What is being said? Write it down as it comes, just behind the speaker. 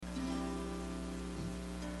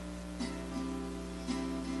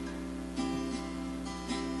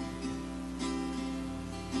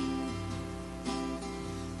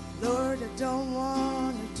don't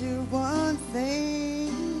want to do one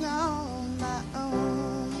thing on my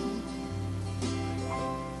own.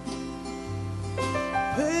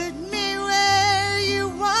 Put me where you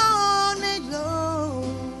want me, Lord,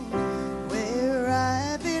 where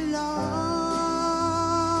I belong.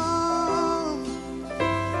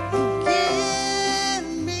 Give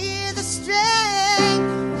me the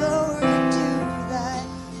strength, Lord, to do thy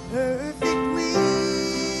perfect will.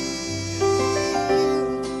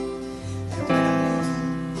 And when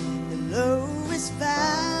I'm in the lowest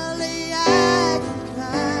valley, I can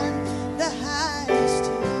climb the highest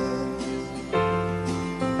hill.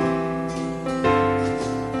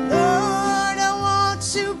 Lord, I want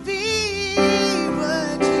to be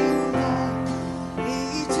what you want me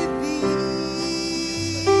to be.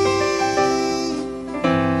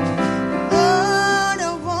 Lord,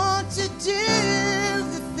 I want to do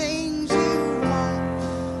the things you want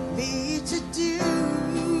me to do.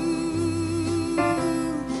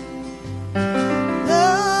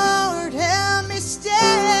 Lord, help me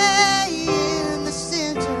stay in the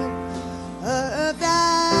center of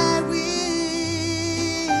thy will.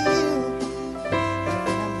 And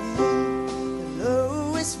when I'm in the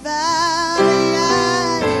lowest valley,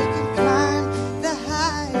 I can climb the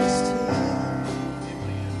highest hill.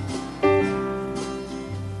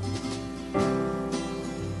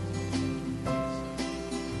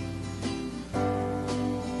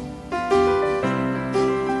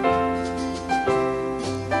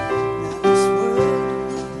 Now this world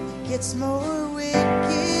gets more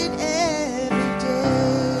wicked every day.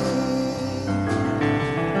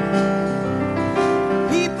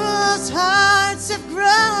 People's hearts have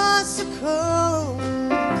grown so cold,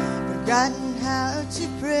 forgotten how to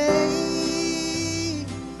pray.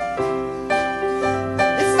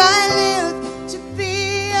 If I live to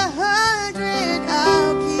be 100,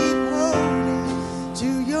 I'll keep holding to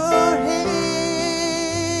your hand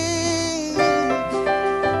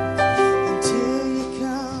until you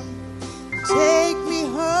come and take me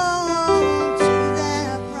home to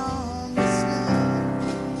that promised land.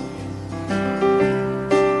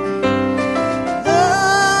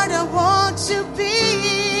 Lord, I want to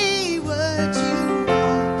be what you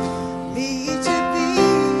want me to be.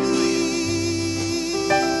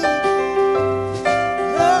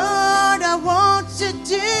 Lord, I want to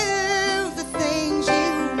do the things you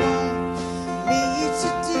want me to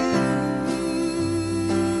do.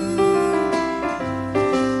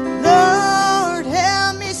 Lord,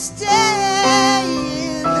 help me stay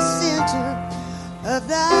in the center of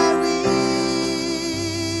thy will.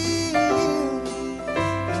 And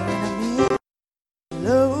when I'm in the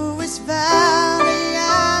lowest valley, I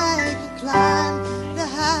can climb the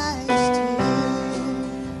highest hill.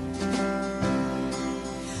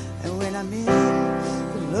 And when I'm in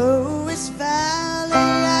the lowest valley,